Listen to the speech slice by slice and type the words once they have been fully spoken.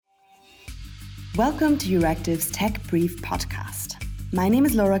Welcome to Euractiv's Tech Brief podcast. My name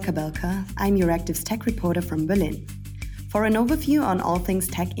is Laura Kabelka. I'm Euractiv's tech reporter from Berlin. For an overview on all things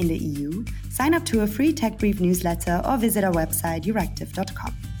tech in the EU, sign up to a free Tech Brief newsletter or visit our website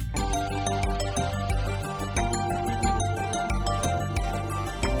euractiv.com.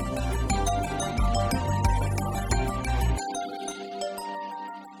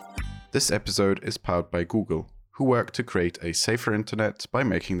 This episode is powered by Google, who work to create a safer internet by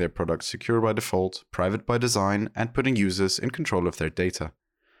making their products secure by default, private by design, and putting users in control of their data.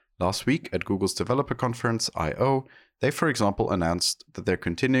 Last week at Google's developer conference, I/O, they, for example, announced that they're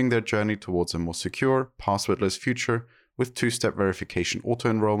continuing their journey towards a more secure, passwordless future with two-step verification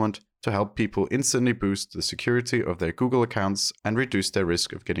auto-enrollment to help people instantly boost the security of their Google accounts and reduce their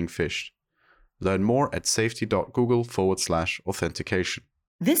risk of getting phished. Learn more at safety.google/authentication.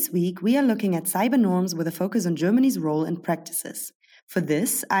 This week, we are looking at cyber norms with a focus on Germany's role and practices. For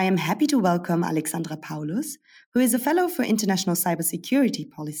this, I am happy to welcome Alexandra Paulus, who is a fellow for international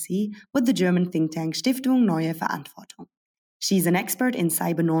cybersecurity policy with the German think tank Stiftung Neue Verantwortung. She's an expert in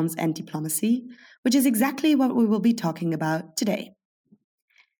cyber norms and diplomacy, which is exactly what we will be talking about today.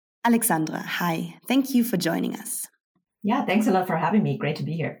 Alexandra, hi. Thank you for joining us. Yeah, thanks a lot for having me. Great to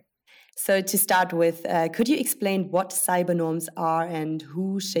be here. So to start with, could you explain what cyber norms are and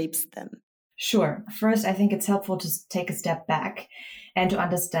who shapes them? Sure. First, I think it's helpful to take a step back and to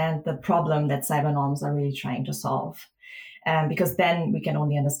understand the problem that cyber norms are really trying to solve, because then we can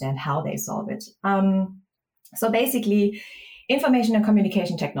only understand how they solve it. So basically, information and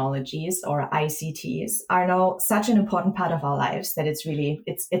communication technologies, or ICTs, are now such an important part of our lives that it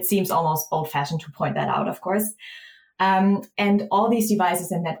seems almost old-fashioned to point that out, of course. And all these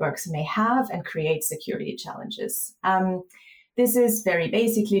devices and networks may have and create security challenges. This is very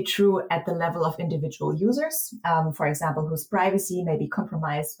basically true at the level of individual users, for example, whose privacy may be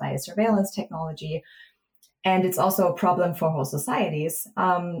compromised by a surveillance technology. And it's also a problem for whole societies.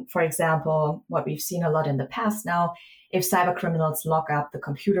 For example, what we've seen a lot in the past now, if cyber criminals lock up the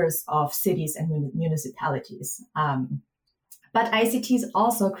computers of cities and municipalities. But ICTs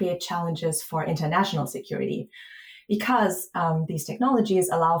also create challenges for international security, because these technologies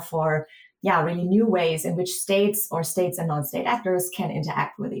allow for really new ways in which states and non-state actors can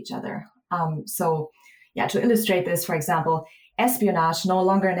interact with each other. To illustrate this, for example, espionage no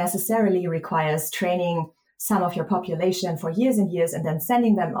longer necessarily requires training some of your population for years and years and then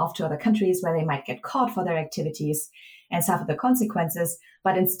sending them off to other countries where they might get caught for their activities and suffer the consequences.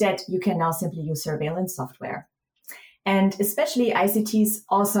 But instead, you can now simply use surveillance software. And especially ICTs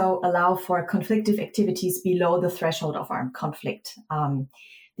also allow for conflictive activities below the threshold of armed conflict.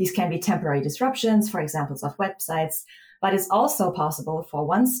 These can be temporary disruptions, for example, of websites, but it's also possible for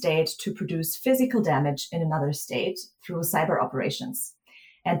one state to produce physical damage in another state through cyber operations.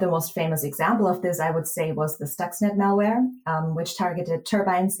 And the most famous example of this, I would say, was the Stuxnet malware, which targeted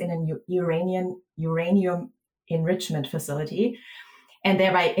turbines in a uranium enrichment facility and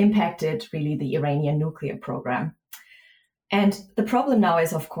thereby impacted really the Iranian nuclear program. And the problem now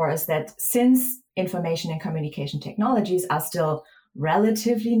is, of course, that since information and communication technologies are still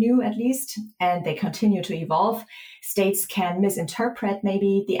relatively new, at least, and they continue to evolve, states can misinterpret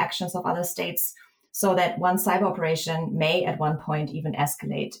maybe the actions of other states so that one cyber operation may at one point even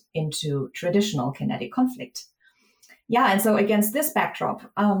escalate into traditional kinetic conflict. And so against this backdrop,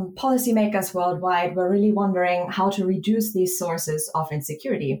 policymakers worldwide were really wondering how to reduce these sources of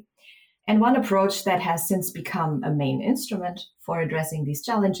insecurity. And one approach that has since become a main instrument for addressing these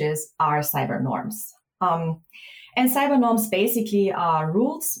challenges are cyber norms. And cyber norms basically are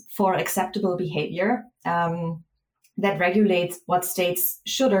rules for acceptable behavior that regulate what states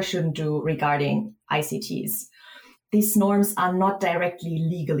should or shouldn't do regarding ICTs. These norms are not directly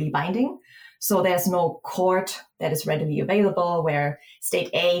legally binding, so there's no court that is readily available where state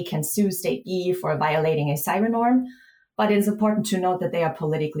A can sue state B for violating a cyber norm. But it's important to note that they are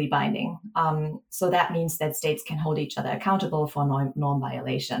politically binding. So that means that states can hold each other accountable for norm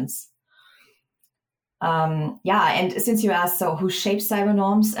violations. And since you asked, so who shapes cyber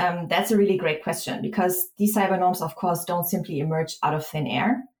norms? That's a really great question, because these cyber norms, of course, don't simply emerge out of thin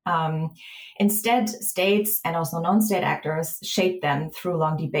air. Instead, states and also non-state actors shape them through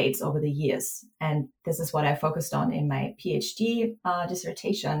long debates over the years. And this is what I focused on in my PhD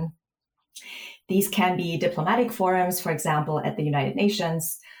dissertation. These can be diplomatic forums, for example, at the United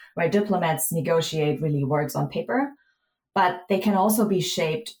Nations, where diplomats negotiate really words on paper, but they can also be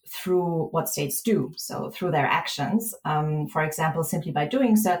shaped through what states do, so through their actions, for example, simply by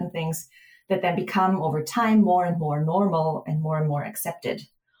doing certain things that then become over time more and more normal and more accepted.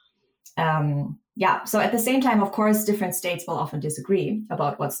 Yeah, so at the same time, of course, different states will often disagree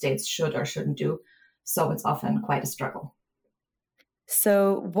about what states should or shouldn't do. So it's often quite a struggle.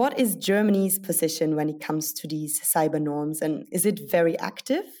 So what is Germany's position when it comes to these cyber norms, and is it very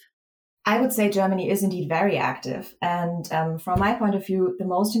active? I would say Germany is indeed very active. And from my point of view, the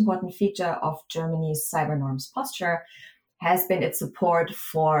most important feature of Germany's cyber norms posture has been its support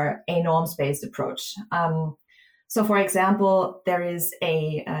for a norms-based approach. So, for example, there is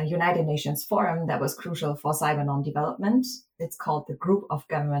a United Nations forum that was crucial for cyber norm development. It's called the Group of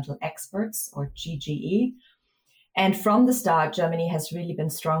Governmental Experts, or GGE. And from the start, Germany has really been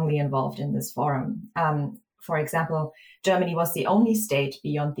strongly involved in this forum. For example, Germany was the only state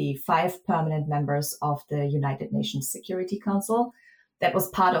beyond the 5 permanent members of the United Nations Security Council that was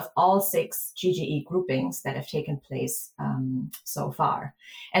part of all 6 GGE groupings that have taken place so far.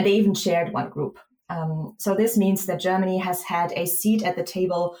 And they even shared one group. So this means that Germany has had a seat at the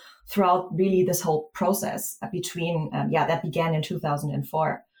table throughout really this whole process that began in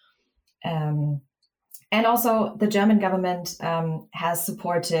 2004. And also the German government has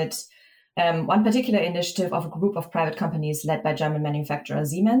supported one particular initiative of a group of private companies led by German manufacturer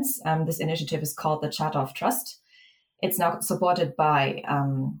Siemens. This initiative is called the Charter of Trust. It's now supported by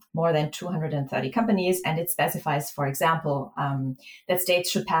more than 230 companies, and it specifies, for example, that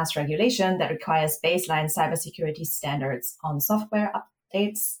states should pass regulation that requires baseline cybersecurity standards on software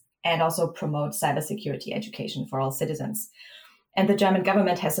updates and also promote cybersecurity education for all citizens. And the German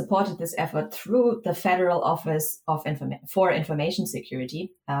government has supported this effort through the Federal Office for Information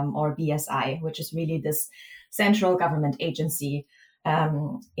Security, or BSI, which is really this central government agency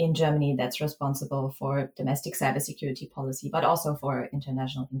in Germany that's responsible for domestic cybersecurity policy, but also for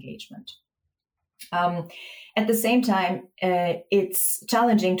international engagement. At the same time, it's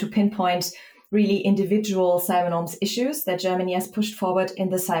challenging to pinpoint really individual cyber norms issues that Germany has pushed forward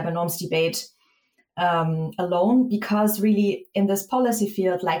in the cyber norms debate alone, because really in this policy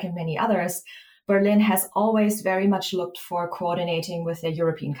field, like in many others, Berlin has always very much looked for coordinating with their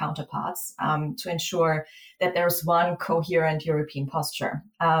European counterparts to ensure that there's one coherent European posture.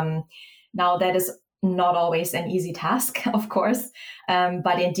 Now, that is not always an easy task, of course,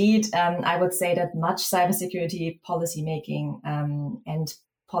 but indeed, I would say that much cybersecurity policymaking and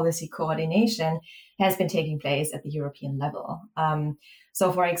policy coordination has been taking place at the European level.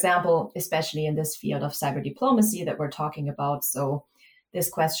 So, for example, especially in this field of cyber diplomacy that we're talking about, so this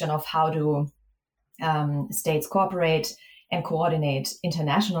question of how do states cooperate and coordinate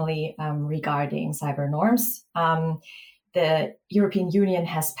internationally regarding cyber norms, the European Union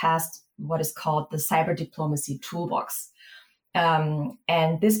has passed what is called the Cyber Diplomacy Toolbox.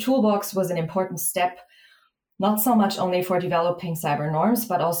 And this toolbox was an important step, not so much only for developing cyber norms,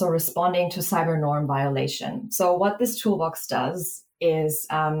 but also responding to cyber norm violation. So what this toolbox does is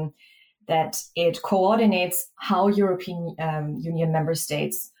that it coordinates how European Union member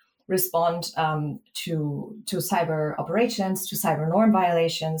states respond to cyber operations, to cyber norm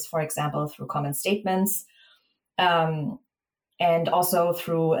violations, for example, through common statements, and also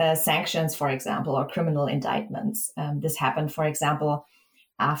through sanctions, for example, or criminal indictments. This happened, for example,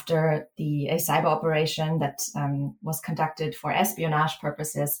 after a cyber operation that was conducted for espionage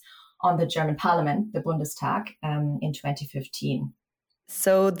purposes on the German parliament, the Bundestag, in 2015.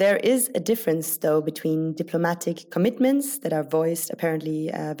 So there is a difference, though, between diplomatic commitments that are voiced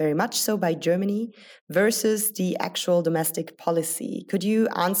apparently very much so by Germany versus the actual domestic policy. Could you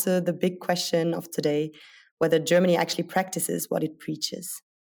answer the big question of today, whether Germany actually practices what it preaches?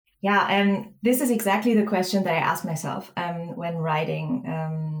 Yeah, and this is exactly the question that I asked myself when writing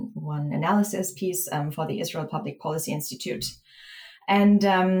one analysis piece for the Israel Public Policy Institute. And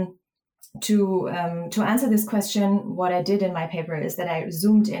to answer this question, what I did in my paper is that I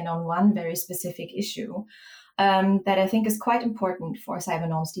zoomed in on one very specific issue that I think is quite important for cyber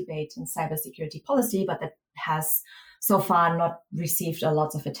norms debate and cybersecurity policy, but that has so far not received a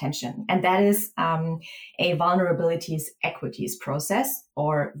lot of attention. And that is a vulnerabilities equities process,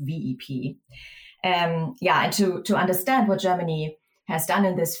 or VEP. And to understand what Germany has done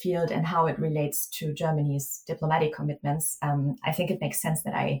in this field and how it relates to Germany's diplomatic commitments, I think it makes sense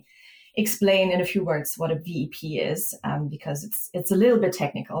that I explain in a few words what a VEP is, because it's a little bit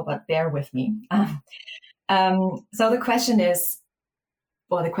technical, but bear with me. So the question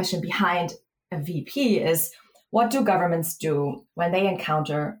behind a VEP is, what do governments do when they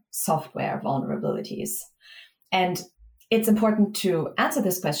encounter software vulnerabilities? And it's important to answer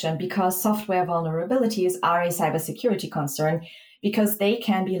this question because software vulnerabilities are a cybersecurity concern because they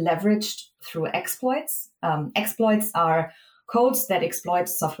can be leveraged through exploits. Exploits are codes that exploit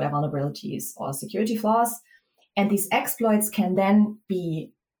software vulnerabilities or security flaws. And these exploits can then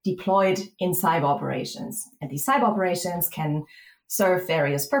be deployed in cyber operations. And these cyber operations can serve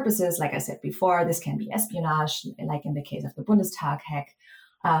various purposes. Like I said before, this can be espionage, like in the case of the Bundestag hack,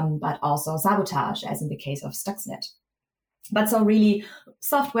 but also sabotage, as in the case of Stuxnet. But so really,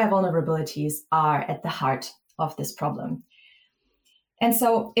 software vulnerabilities are at the heart of this problem. And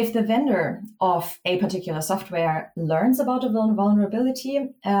so if the vendor of a particular software learns about a vulnerability,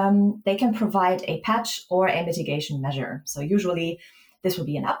 they can provide a patch or a mitigation measure. So usually this will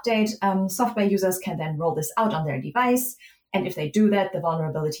be an update. Software users can then roll this out on their device. And if they do that, the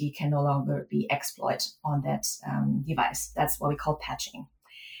vulnerability can no longer be exploited on that device. That's what we call patching.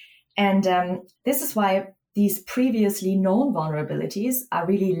 And this is why these previously known vulnerabilities are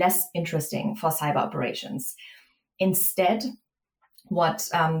really less interesting for cyber operations. Instead, what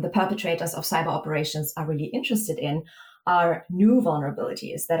the perpetrators of cyber operations are really interested in are new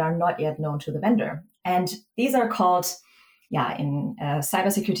vulnerabilities that are not yet known to the vendor. And these are called, in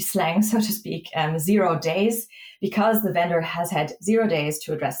cybersecurity slang, so to speak, 0 days, because the vendor has had 0 days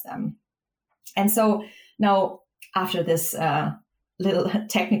to address them. And so now, after this little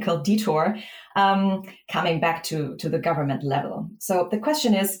technical detour, coming back to the government level. So the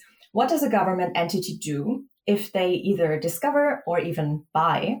question is, what does a government entity do if they either discover or even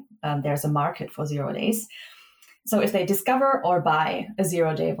buy, there's a market for 0 days. So if they discover or buy a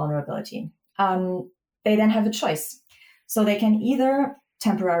 0-day vulnerability, they then have a choice. So they can either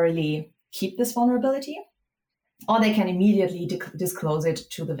temporarily keep this vulnerability, or they can immediately disclose it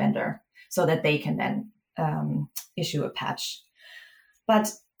to the vendor so that they can then issue a patch.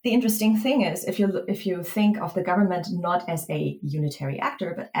 But the interesting thing is, if you think of the government not as a unitary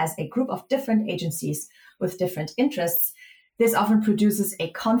actor, but as a group of different agencies with different interests, this often produces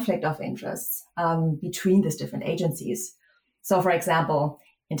a conflict of interests between these different agencies. So, for example,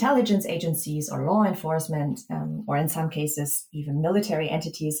 intelligence agencies or law enforcement, or in some cases, even military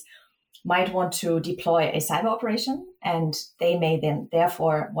entities, might want to deploy a cyber operation, and they may then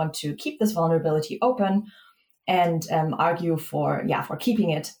therefore want to keep this vulnerability open and argue for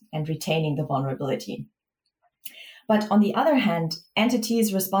keeping it and retaining the vulnerability. But on the other hand,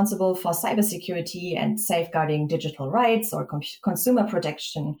 entities responsible for cybersecurity and safeguarding digital rights or consumer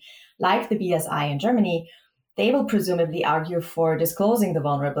protection, like the BSI in Germany, they will presumably argue for disclosing the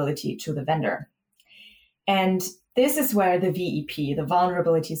vulnerability to the vendor. And this is where the VEP, the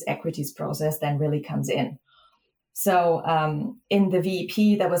Vulnerabilities Equities process, then really comes in. So in the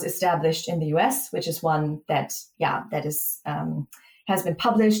VEP that was established in the US, which is one that has been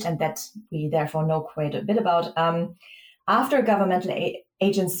published and that we therefore know quite a bit about, after a governmental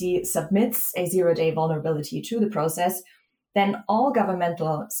agency submits a 0-day vulnerability to the process, then all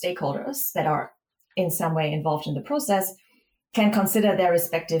governmental stakeholders that are in some way involved in the process can consider their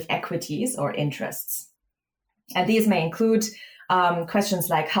respective equities or interests. And these may include questions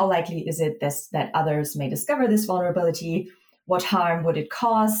like, how likely is it that others may discover this vulnerability? What harm would it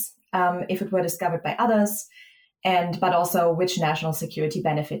cause if it were discovered by others? But also, which national security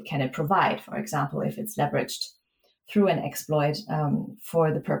benefit can it provide? For example, if it's leveraged through an exploit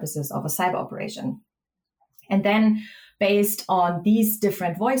for the purposes of a cyber operation. And then, based on these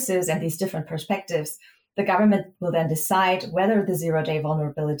different voices and these different perspectives, the government will then decide whether the 0-day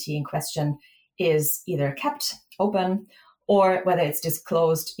vulnerability in question is either kept open or whether it's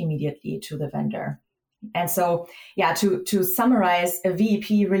disclosed immediately to the vendor. And so, to summarize, a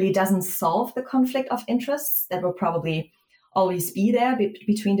VEP really doesn't solve the conflict of interests that will probably always be there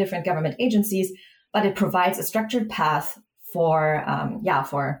between different government agencies, but it provides a structured path for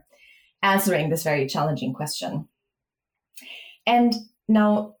answering this very challenging question. And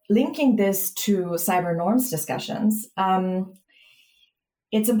now, linking this to cyber norms discussions,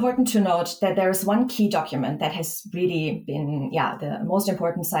 it's important to note that there is one key document that has really been, the most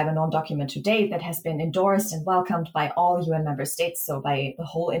important cyber norm document to date that has been endorsed and welcomed by all UN member states, so by the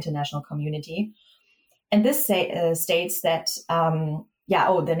whole international community. And this states that,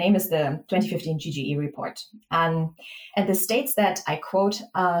 the name is the 2015 GGE report. And this states that, I quote,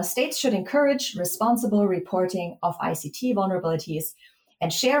 states should encourage responsible reporting of ICT vulnerabilities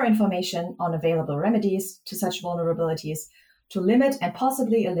and share information on available remedies to such vulnerabilities to limit and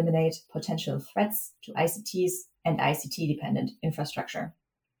possibly eliminate potential threats to ICTs and ICT-dependent infrastructure.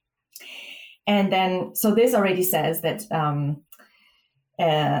 And then, so this already says that,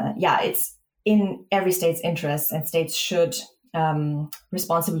 it's in every state's interest, and states should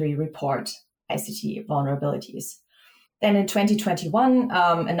responsibly report ICT vulnerabilities. Then in 2021,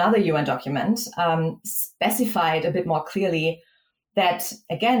 another UN document specified a bit more clearly that,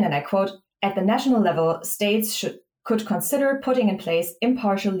 again, and I quote, at the national level, states could consider putting in place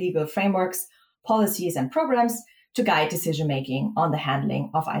impartial legal frameworks, policies, and programs to guide decision-making on the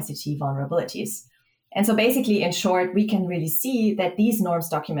handling of ICT vulnerabilities. And so basically, in short, we can really see that these norms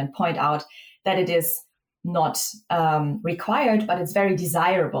document point out that it is not required, but it's very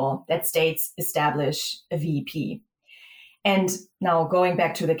desirable that states establish a VEP. And now going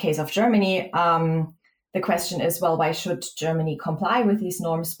back to the case of Germany, the question is, well, why should Germany comply with these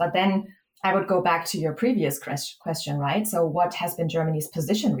norms? But then I would go back to your previous question, right? So what has been Germany's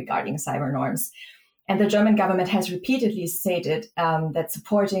position regarding cyber norms? And the German government has repeatedly stated that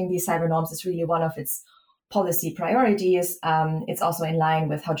supporting these cyber norms is really one of its policy priorities. It's also in line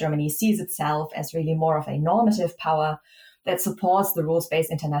with how Germany sees itself as really more of a normative power that supports the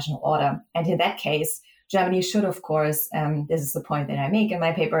rules-based international order. And in that case, Germany should, of course, this is the point that I make in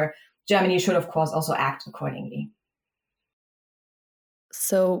my paper, Germany should, of course, also act accordingly.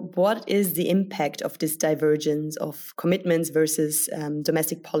 So what is the impact of this divergence of commitments versus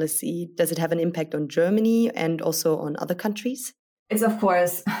domestic policy? Does it have an impact on Germany and also on other countries? It's, of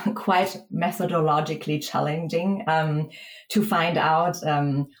course, quite methodologically challenging to find out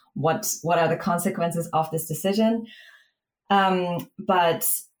what are the consequences of this decision. But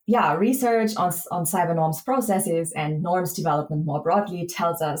yeah, research on cyber norms processes and norms development more broadly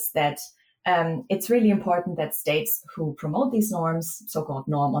tells us that it's really important that states who promote these norms, so-called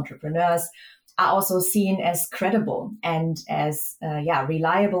norm entrepreneurs, are also seen as credible and as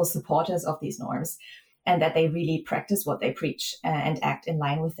reliable supporters of these norms, and that they really practice what they preach and act in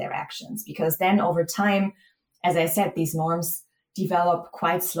line with their actions. Because then over time, as I said, these norms develop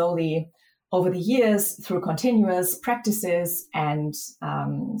quite slowly over the years through continuous practices and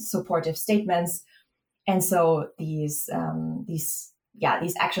supportive statements. And so these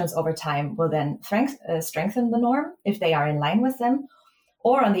actions over time will then strengthen the norm if they are in line with them.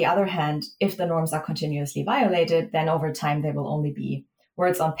 Or on the other hand, if the norms are continuously violated, then over time they will only be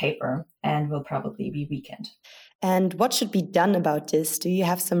words on paper and will probably be weakened. And what should be done about this? Do you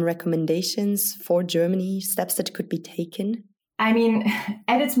have some recommendations for Germany, steps that could be taken? I mean,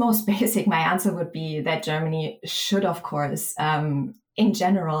 at its most basic, my answer would be that Germany should, of course, in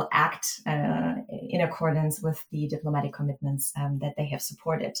general, act in accordance with the diplomatic commitments that they have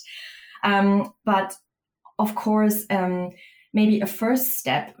supported. But of course, maybe a first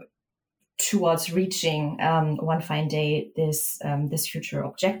step towards reaching one fine day this future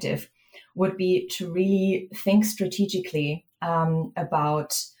objective would be to really think strategically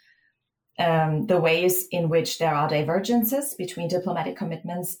about the ways in which there are divergences between diplomatic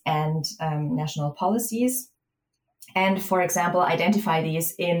commitments and national policies. And, for example, identify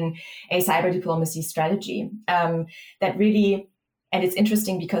these in a cyber diplomacy strategy that really, and it's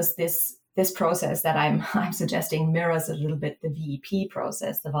interesting because this process that I'm suggesting mirrors a little bit the VEP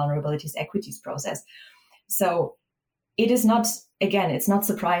process, the vulnerabilities equities process. So it is not, again, it's not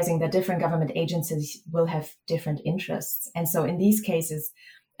surprising that different government agencies will have different interests. And so in these cases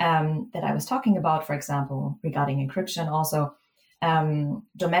that I was talking about, for example, regarding encryption, also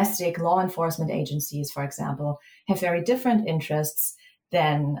domestic law enforcement agencies, for example, have very different interests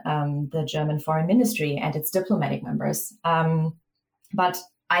than the German Foreign Ministry and its diplomatic members. But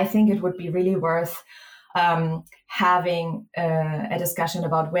I think it would be really worth having a discussion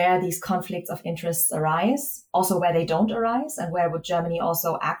about where these conflicts of interests arise, also where they don't arise, and where Germany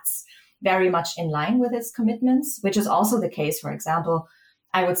also acts very much in line with its commitments, which is also the case, for example,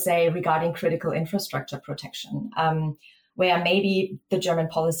 I would say regarding critical infrastructure protection, where maybe the German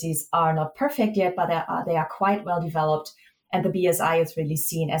policies are not perfect yet, but they are quite well developed, and the BSI is really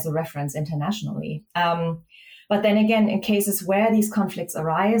seen as a reference internationally. But then again, in cases where these conflicts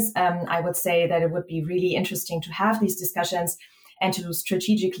arise, I would say that it would be really interesting to have these discussions and to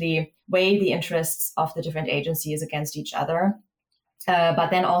strategically weigh the interests of the different agencies against each other, but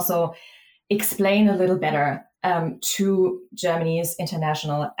then also explain a little better to Germany's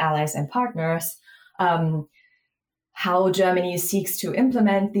international allies and partners how Germany seeks to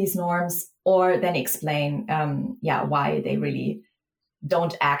implement these norms, or then explain why they really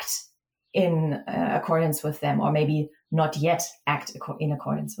don't act in accordance with them, or maybe not yet act in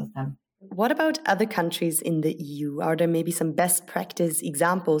accordance with them. What about other countries in the EU? Are there maybe some best practice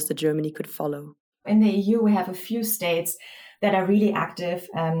examples that Germany could follow? In the EU, we have a few states that are really active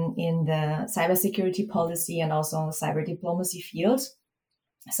in the cybersecurity policy and also cyber diplomacy field.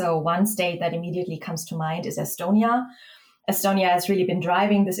 So one state that immediately comes to mind is Estonia. Estonia has really been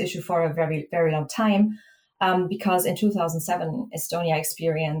driving this issue for a very, very long time because in 2007, Estonia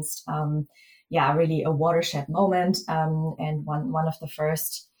experienced really a watershed moment and one of the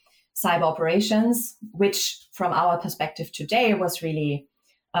first cyber operations, which from our perspective today was really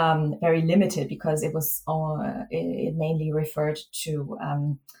very limited because it mainly referred to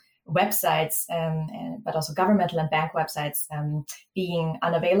websites, but also governmental and bank websites being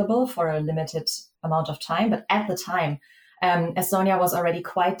unavailable for a limited amount of time. But at the time, Estonia was already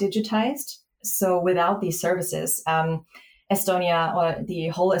quite digitized. So without these services, Estonia, or the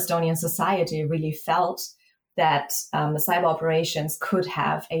whole Estonian society, really felt that cyber operations could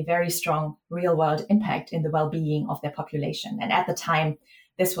have a very strong real-world impact in the well-being of their population. And at the time,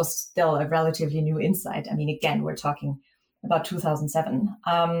 this was still a relatively new insight. I mean, again, we're talking about 2007.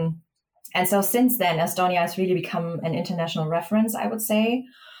 And so since then, Estonia has really become an international reference, I would say.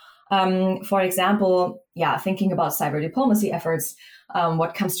 For example, thinking about cyber diplomacy efforts,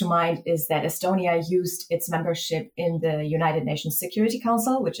 what comes to mind is that Estonia used its membership in the United Nations Security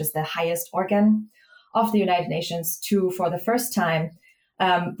Council, which is the highest organ of the United Nations, to, for the first time,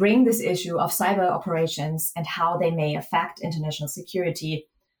 bring this issue of cyber operations and how they may affect international security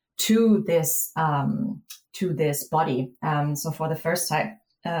to this body. So for the first time,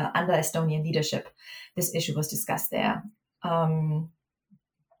 under Estonian leadership, this issue was discussed there.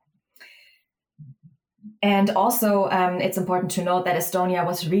 And also, it's important to note that Estonia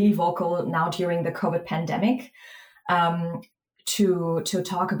was really vocal now during the COVID pandemic to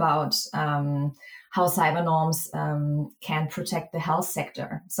talk about how cyber norms can protect the health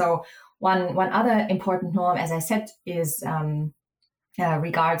sector. So one other important norm, as I said, is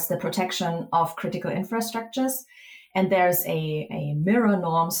regards the protection of critical infrastructures. And there's a mirror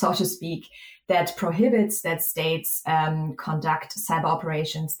norm, so to speak, that prohibits that states conduct cyber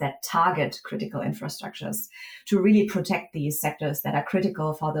operations that target critical infrastructures to really protect these sectors that are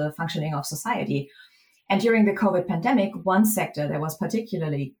critical for the functioning of society. And during the COVID pandemic, one sector that was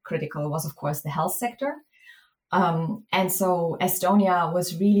particularly critical was, of course, the health sector. And so Estonia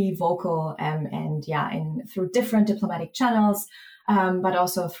was really vocal through different diplomatic channels, but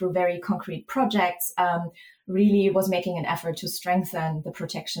also through very concrete projects, really was making an effort to strengthen the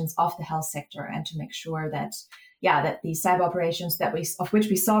protections of the health sector and to make sure that these cyber operations of which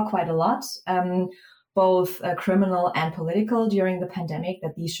we saw quite a lot, both criminal and political during the pandemic,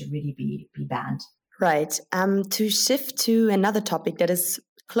 that these should really be banned. Right. To shift to another topic that is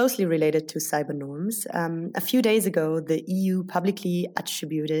closely related to cyber norms, a few days ago, the EU publicly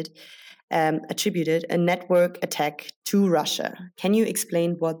attributed a network attack to Russia. Can you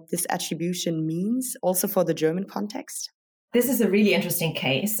explain what this attribution means, also for the German context? This is a really interesting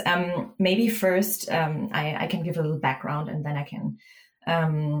case. Maybe first I can give a little background, and then I can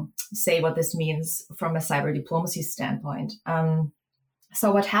say what this means from a cyber diplomacy standpoint.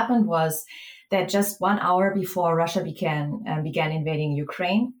 So what happened was that just 1 hour before Russia began invading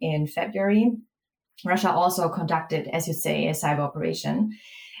Ukraine in February, Russia also conducted, as you say, a cyber operation.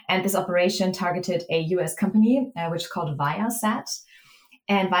 And this operation targeted a US company, which is called Viasat.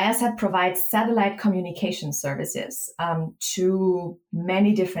 And Viasat provides satellite communication services to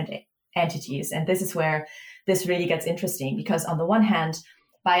many different entities. And this is where this really gets interesting, because on the one hand,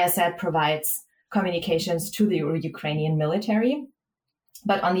 Viasat provides communications to the Ukrainian military.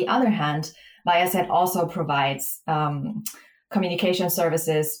 But on the other hand, Viasat also provides communication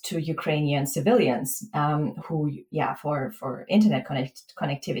services to Ukrainian civilians for internet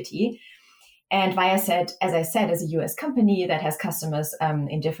connectivity. And Viasat, as I said, is a US company that has customers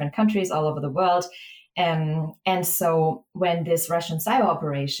in different countries all over the world. And so when this Russian cyber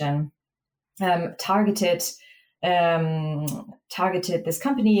operation targeted this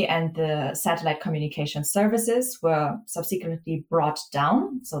company, and the satellite communication services were subsequently brought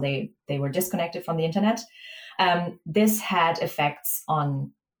down, so they were disconnected from the internet. This had effects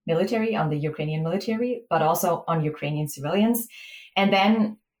on the Ukrainian military, but also on Ukrainian civilians. And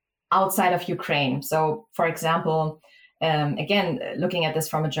then outside of Ukraine. So, for example, again, looking at this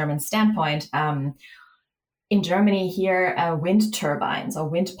from a German standpoint, in Germany here, wind turbines or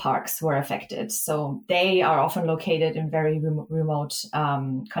wind parks were affected. So they are often located in very remote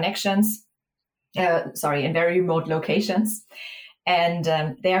in very remote locations. And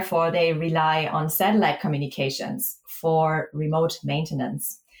therefore, they rely on satellite communications for remote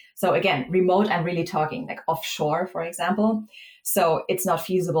maintenance. So again, remote, I'm really talking like offshore, for example. So it's not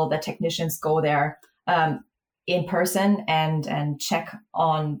feasible that technicians go there in person and check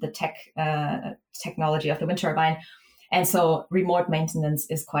on the technology of the wind turbine. And so remote maintenance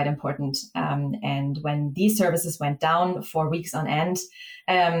is quite important. And when these services went down for weeks on end,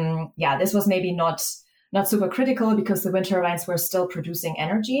 this was maybe not super critical because the wind turbines were still producing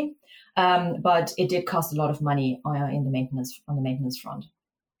energy, but it did cost a lot of money on the maintenance front.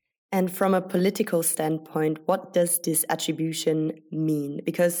 And from a political standpoint, what does this attribution mean?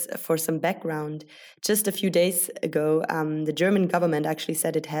 Because for some background, just a few days ago, the German government actually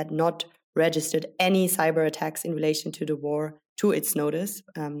said it had not registered any cyber attacks in relation to the war to its notice,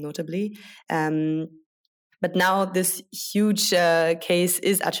 notably. But now this huge case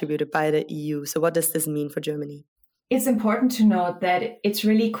is attributed by the EU. So what does this mean for Germany? It's important to note that it's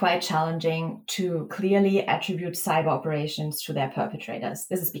really quite challenging to clearly attribute cyber operations to their perpetrators.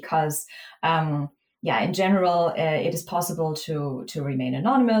 This is because, in general, it is possible to remain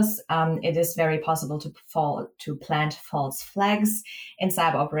anonymous. It is very possible to plant false flags in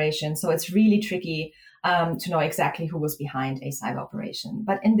cyber operations. So it's really tricky to know exactly who was behind a cyber operation.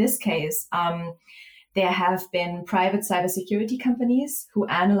 But in this case, there have been private cybersecurity companies who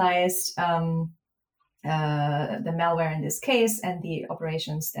analyzed the malware in this case and the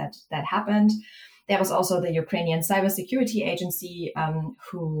operations that happened. There was also the Ukrainian Cybersecurity Agency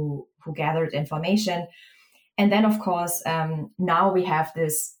who gathered information. And then, of course, now we have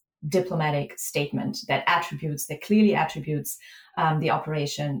this diplomatic statement that clearly attributes the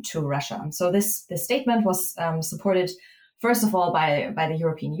operation to Russia. So this statement was supported, first of all, by the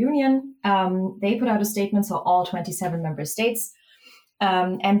European Union. They put out a statement, so all 27 member states.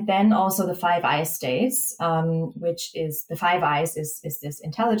 And then also the Five Eyes states, which is the Five Eyes is this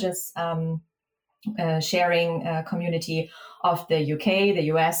intelligence sharing community of the UK,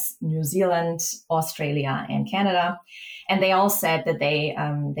 the US, New Zealand, Australia, and Canada. And they all said that they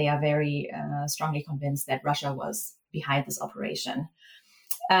are very strongly convinced that Russia was behind this operation.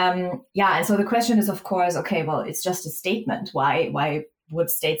 And so the question is, of course, okay, well, it's just a statement. Why would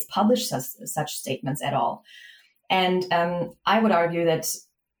states publish such statements at all? And I would argue that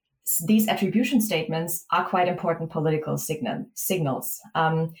these attribution statements are quite important political signals.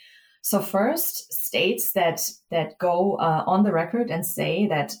 So first, states that go on the record and say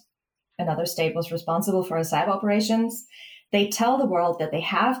that another state was responsible for a cyber operations, they tell the world that they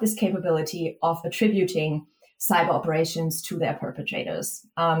have this capability of attributing cyber operations to their perpetrators.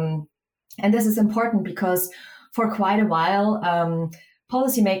 And this is important because for quite a while,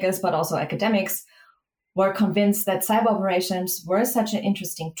 policymakers, but also academics, were convinced that cyber operations were such an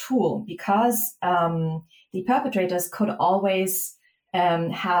interesting tool because the perpetrators could always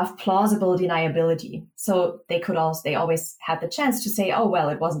have plausible deniability. So they always had the chance to say, oh, well,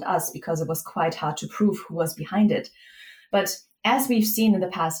 it wasn't us, because it was quite hard to prove who was behind it. But as we've seen in the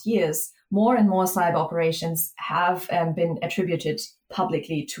past years, more and more cyber operations have been attributed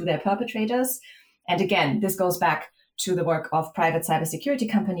publicly to their perpetrators. And again, this goes back to the work of private cybersecurity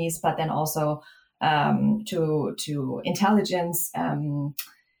companies, but then also to intelligence,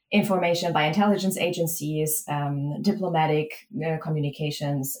 information by intelligence agencies, diplomatic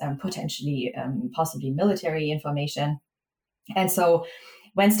communications, possibly military information. And so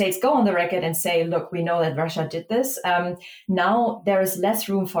when states go on the record and say, look, we know that Russia did this, now there is less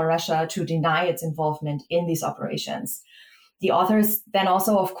room for Russia to deny its involvement in these operations. The authors then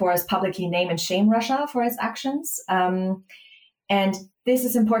also, of course, publicly name and shame Russia for its actions. And this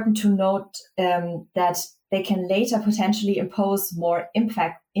is important to note that they can later potentially impose more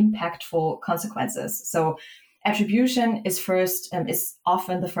impactful consequences. So attribution is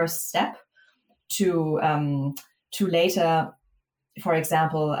often the first step to later, for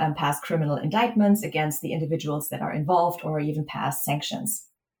example, pass criminal indictments against the individuals that are involved, or even pass sanctions.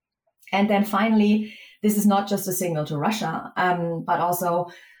 And then finally, this is not just a signal to Russia, but also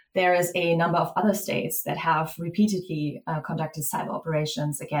there is a number of other states that have repeatedly conducted cyber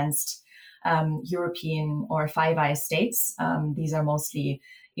operations against European or Five Eyes states. These are mostly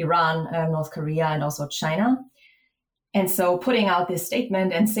Iran, North Korea, and also China. And so putting out this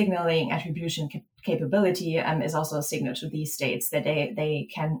statement and signaling attribution capability is also a signal to these states that they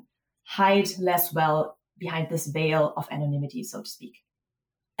can hide less well behind this veil of anonymity, so to speak.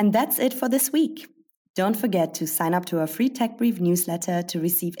 And that's it for this week. Don't forget to sign up to our free Tech Brief newsletter to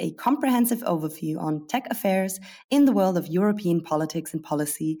receive a comprehensive overview on tech affairs in the world of European politics and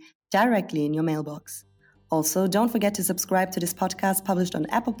policy directly in your mailbox. Also, don't forget to subscribe to this podcast published on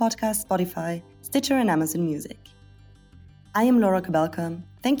Apple Podcasts, Spotify, Stitcher, and Amazon Music. I am Laura Kabelka.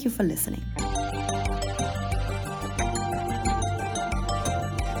 Thank you for listening.